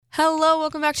Hello,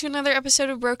 welcome back to another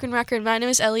episode of Broken Record. My name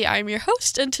is Ellie, I'm your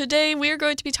host, and today we are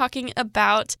going to be talking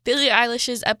about Billie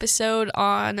Eilish's episode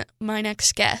on My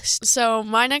Next Guest. So,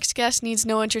 My Next Guest needs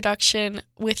no introduction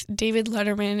with David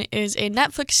Lettermen. It is a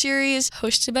Netflix series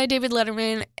hosted by David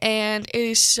Lettermen, and it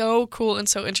is so cool and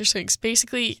so interesting.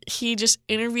 Basically, he just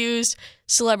interviews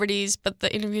celebrities, but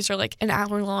the interviews are like an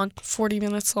hour long, 40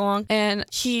 minutes long, and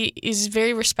he is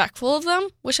very respectful of them,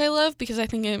 which I love because I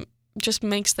think it just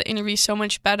makes the interview so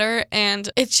much better, and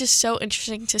it's just so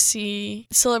interesting to see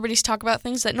celebrities talk about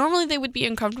things that normally they would be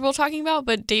uncomfortable talking about,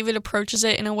 but David approaches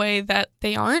it in a way that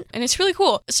they aren't, and it's really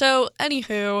cool. So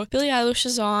anywho, Billie Eilish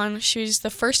is on. She's the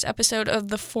first episode of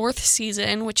the 4th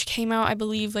season, which came out I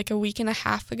believe like a week and a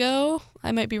half ago.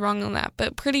 I might be wrong on that,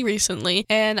 but pretty recently.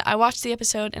 And I watched the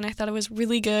episode and I thought it was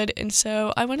really good, and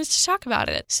so I wanted to talk about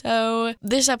it. So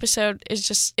this episode is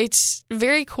just, it's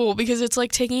very cool because it's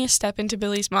like taking a step into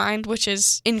Billie's mind, which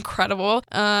is incredible.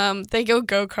 They go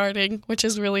go-karting, which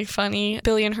is really funny.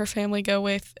 Billie and her family go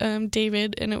with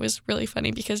David, and it was really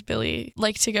funny because Billie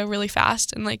liked to go really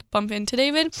fast and like bump into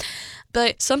David.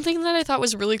 But something that I thought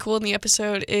was really cool in the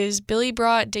episode is Billie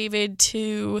brought David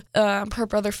to her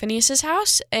brother Phineas's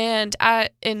house, and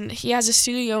he has a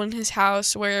studio in his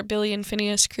house where Billie and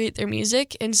Phineas create their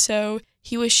music, and so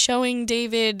he was showing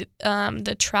David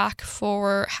the track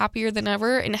for Happier Than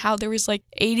Ever and how there was like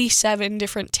 87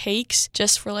 different takes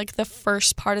just for like the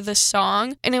first part of the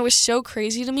song. And it was so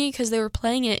crazy to me because they were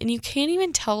playing it and you can't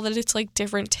even tell that it's like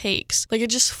different takes. Like it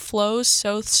just flows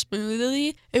so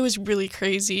smoothly. It was really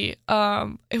crazy.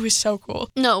 It was so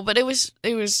cool. No, but it was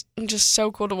just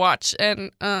so cool to watch.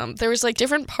 And there was like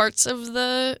different parts of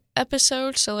the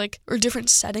episode, so like, or different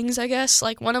settings, I guess.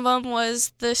 Like one of them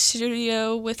was the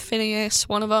studio with Phineas,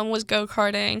 one of them was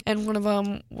go-karting, and one of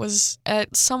them was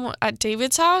at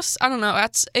David's house. I don't know,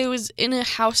 it was in a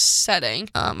house setting.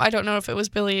 I don't know if it was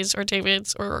Billie's or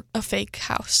David's or a fake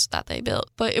house that they built,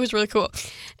 but it was really cool.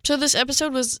 So this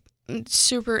episode was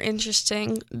super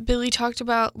interesting. Billie talked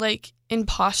about like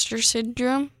imposter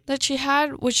syndrome that she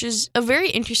had, which is a very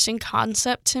interesting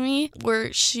concept to me,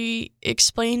 where she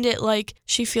explained it like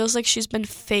she feels like she's been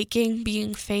faking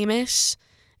being famous,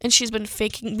 and she's been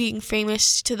faking being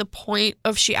famous to the point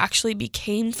of she actually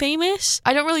became famous.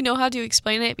 I don't really know how to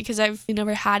explain it because I've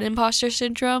never had imposter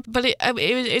syndrome, but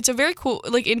it's a very cool,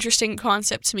 like, interesting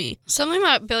concept to me. Something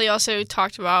that Billie also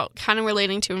talked about kind of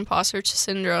relating to imposter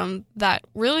syndrome that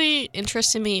really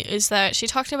interested me is that she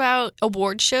talked about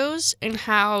award shows and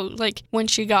how, like, when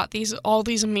she got all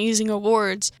these amazing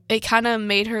awards, it kind of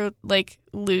made her, like,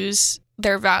 lose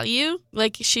their value.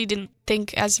 Like, she didn't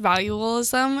think as valuable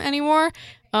as them anymore.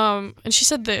 And she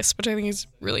said this, which I think is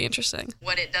really interesting.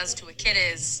 What it does to a kid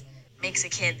is makes a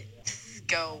kid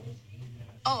go,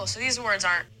 oh, so these awards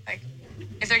aren't, like,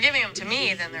 if they're giving them to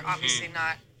me, then they're obviously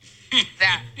not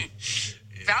that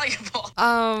valuable.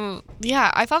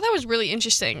 Yeah, I thought that was really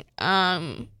interesting.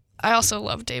 I also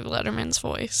love David Letterman's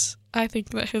voice. I think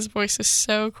that his voice is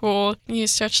so cool. He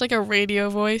has such like a radio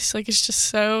voice. Like it's just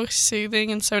so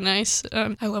soothing and so nice.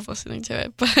 I love listening to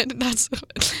it. But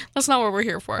that's not what we're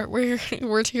here for. We're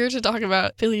here to talk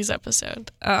about Billie's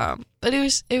episode. But it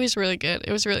was really good.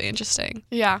 It was really interesting.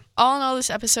 Yeah. All in all, this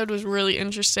episode was really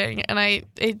interesting. And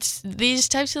it's these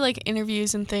types of like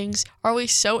interviews and things are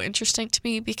always so interesting to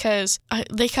me because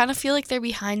they kind of feel like they're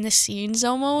behind the scenes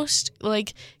almost.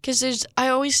 Like, because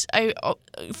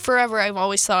forever I've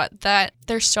always thought that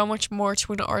there's so much more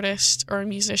to an artist or a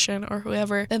musician or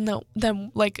whoever than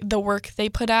the work they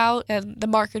put out and the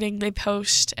marketing they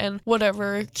post and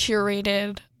whatever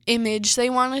curated image they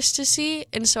want us to see.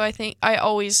 And so I think I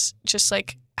always just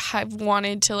like have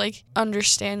wanted to like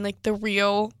understand like the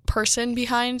real person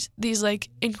behind these like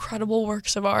incredible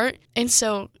works of art. And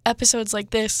so episodes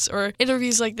like this or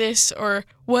interviews like this or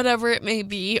whatever it may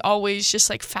be always just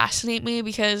like fascinate me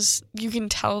because you can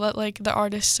tell that like the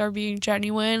artists are being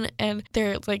genuine and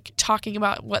they're like talking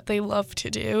about what they love to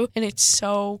do, and it's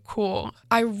so cool.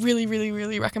 I really, really,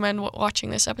 really recommend watching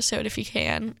this episode if you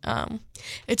can.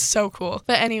 It's so cool.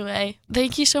 But anyway,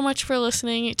 thank you so much for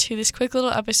listening to this quick little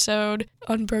episode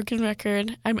on Broken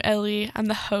Record. I'm Ellie. I'm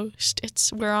the host.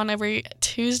 We're on every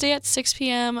Tuesday at 6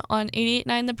 p.m. on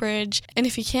 88.9 The Bridge. And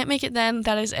if you can't make it then,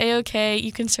 that is A-okay.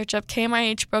 You can search up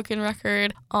KMIH Broken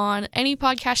Record on any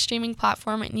podcast streaming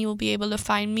platform and you will be able to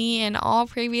find me and all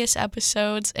previous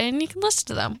episodes and you can listen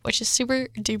to them, which is super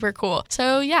duper cool.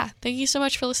 So yeah, thank you so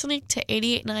much for listening to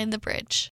 88.9 The Bridge.